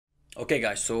Okay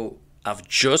guys, so I've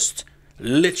just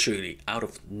literally out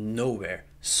of nowhere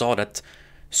saw that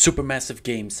Supermassive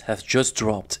Games has just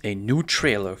dropped a new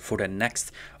trailer for the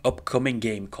next upcoming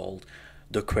game called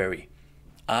The Quarry.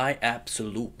 I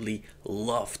absolutely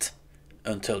loved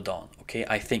Until Dawn, okay?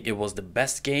 I think it was the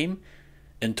best game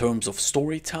in terms of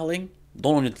storytelling,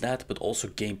 not only that, but also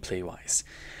gameplay wise.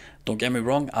 Don't get me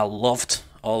wrong, I loved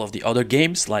all of the other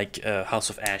games like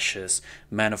House of Ashes,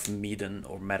 Man of Medan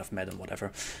or Man of Medan,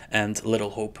 whatever, and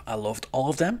Little Hope. I loved all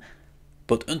of them,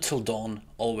 but Until Dawn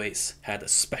always had a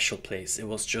special place. It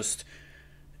was just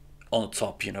on the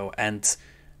top, you know, and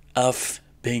I've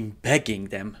been begging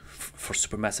them for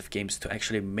Supermassive Games to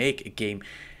actually make a game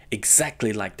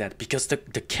exactly like that, because the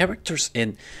characters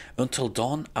in Until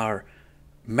Dawn are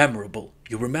memorable.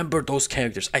 You remember those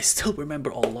characters. I still remember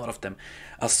a lot of them.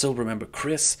 I still remember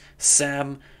Chris,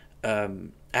 Sam,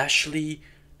 Ashley,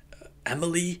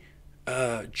 Emily,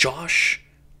 Josh.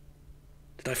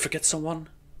 Did I forget someone?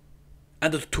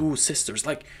 And the two sisters.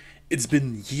 Like, it's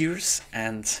been years,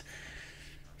 and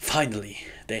finally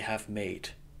they have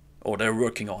made, or they're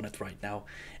working on it right now,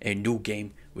 a new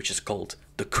game which is called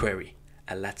The Quarry.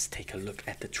 And let's take a look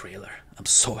at the trailer. I'm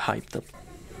so hyped up.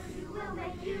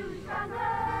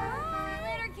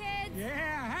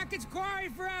 Yeah, hack its Quarry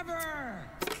forever!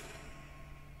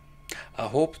 I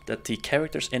hope that the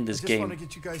characters in this I just game... want to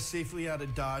get you guys safely out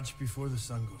of Dodge before the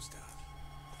sun goes down.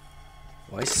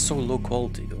 Why is it so low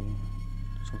quality though?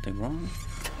 Something wrong?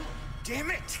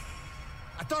 Damn it!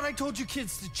 I thought I told you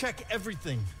kids to check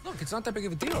everything. Look, it's not that big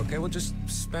of a deal, okay? We'll just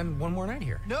spend one more night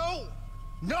here. No!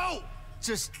 No!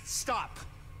 Just stop.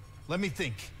 Let me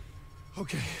think.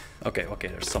 Okay. Okay,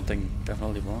 there's something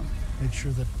definitely wrong. Make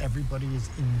sure that everybody is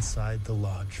inside the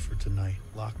lodge for tonight.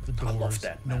 Lock the doors. I love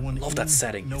that, man. No one Love in, that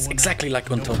setting. no It's one exactly out. like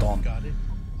No Until one. Dawn. Got it?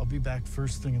 I'll be back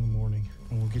first thing in the morning,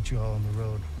 and we'll get you all on the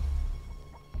road.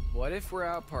 What if we're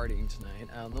out partying tonight,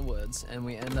 out in the woods, and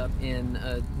we end up in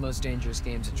a most dangerous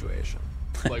game situation?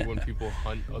 Like when people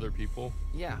hunt other people?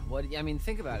 Yeah, I mean,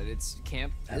 think about it. It's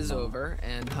camp is over,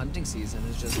 and hunting season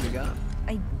has just begun.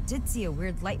 I did see a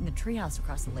weird light in the treehouse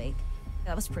across the lake.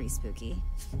 That was pretty spooky.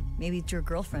 Maybe it's your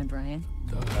girlfriend, Ryan.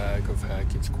 The heck of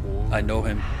heck, it's cool. I know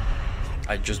him.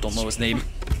 I just don't know his name.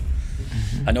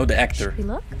 I know the actor. We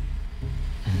look?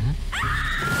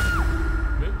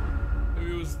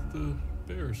 Maybe it was the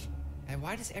bears. And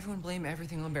why does everyone blame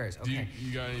everything on bears? Do Okay.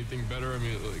 you got anything better? I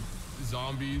mean, like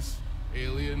zombies,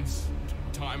 aliens,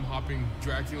 time-hopping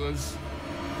Draculas?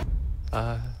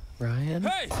 Ryan?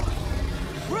 Hey!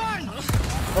 Run!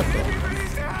 Anything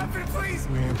needs to happen, please!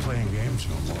 We ain't playing games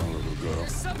no more, little girl.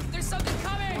 There's something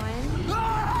coming!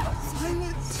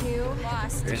 Two,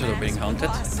 lost. These are being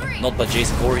hunted. Not by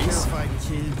Jason Voorhees. Terrified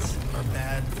kids are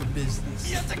bad for business.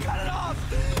 You have to cut it off!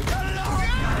 Cut it off!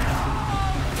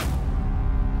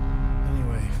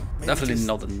 Anyway, maybe Definitely just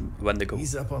not in Wendigo.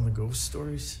 ease up on the ghost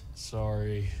stories.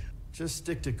 Sorry. Just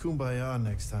stick to Kumbaya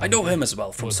next time. I know okay? him as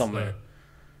well from What's somewhere. that?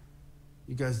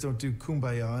 You guys don't do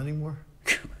Kumbaya anymore?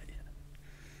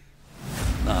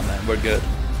 Nah, man, we're good.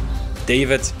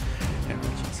 David.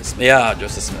 Yeah,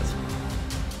 Justice Smith.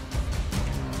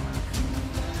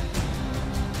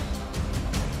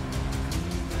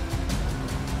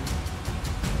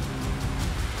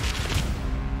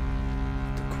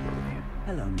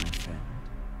 Hello, my friend.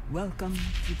 Welcome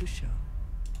to the show.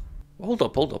 Hold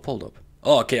up.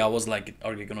 Oh, okay, I was like,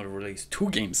 are they gonna release two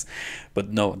games? But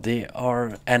no, they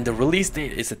are, and the release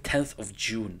date is the 10th of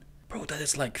June. Bro, that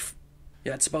is like,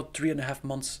 yeah, it's about 3.5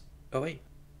 months away.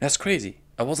 That's crazy.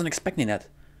 I wasn't expecting that.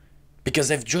 Because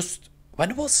they've just,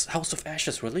 when was House of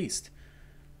Ashes released?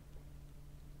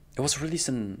 It was released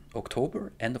in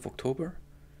October, end of October?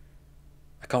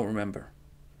 I can't remember.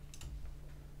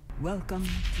 Welcome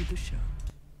to the show.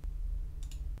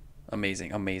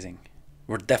 Amazing.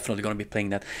 We're definitely gonna be playing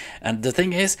that. And the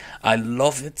thing is, I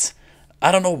love it.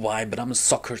 I don't know why, but I'm a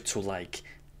sucker to like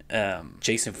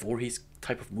Jason Voorhees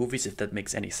type of movies, if that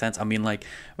makes any sense. I mean, like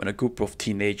when a group of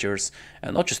teenagers,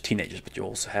 and not just teenagers, but you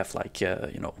also have like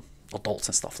you know, adults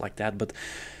and stuff like that, but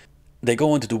they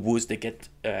go into the woods, they get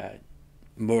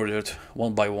murdered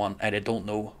one by one, and they don't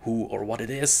know who or what it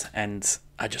is, and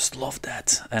I just love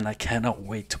that, and I cannot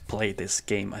wait to play this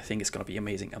game. I think it's gonna be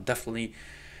amazing. I'm definitely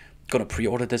gonna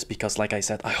pre-order this because, like I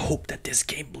said, I hope that this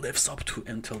game lives up to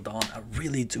Until Dawn. I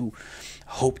really do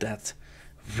hope that,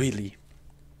 really.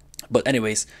 But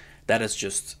anyways, that is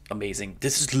just amazing.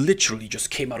 This is literally just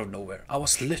came out of nowhere. I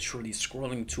was literally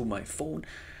scrolling to my phone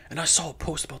and I saw a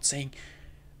post about saying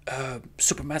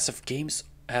Supermassive Games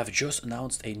have just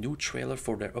announced a new trailer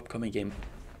for their upcoming game.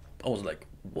 I was like,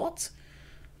 what?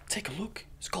 Take a look.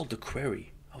 It's called The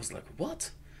Quarry. I was like,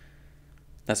 what?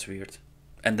 That's weird.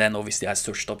 And then obviously I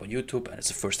searched up on YouTube and it's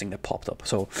the first thing that popped up.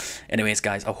 So anyways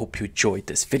guys, I hope you enjoyed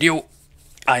this video.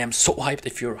 I am so hyped.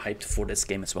 If you're hyped for this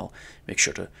game as well, make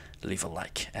sure to leave a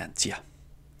like, and yeah,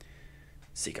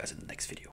 see you guys in the next video.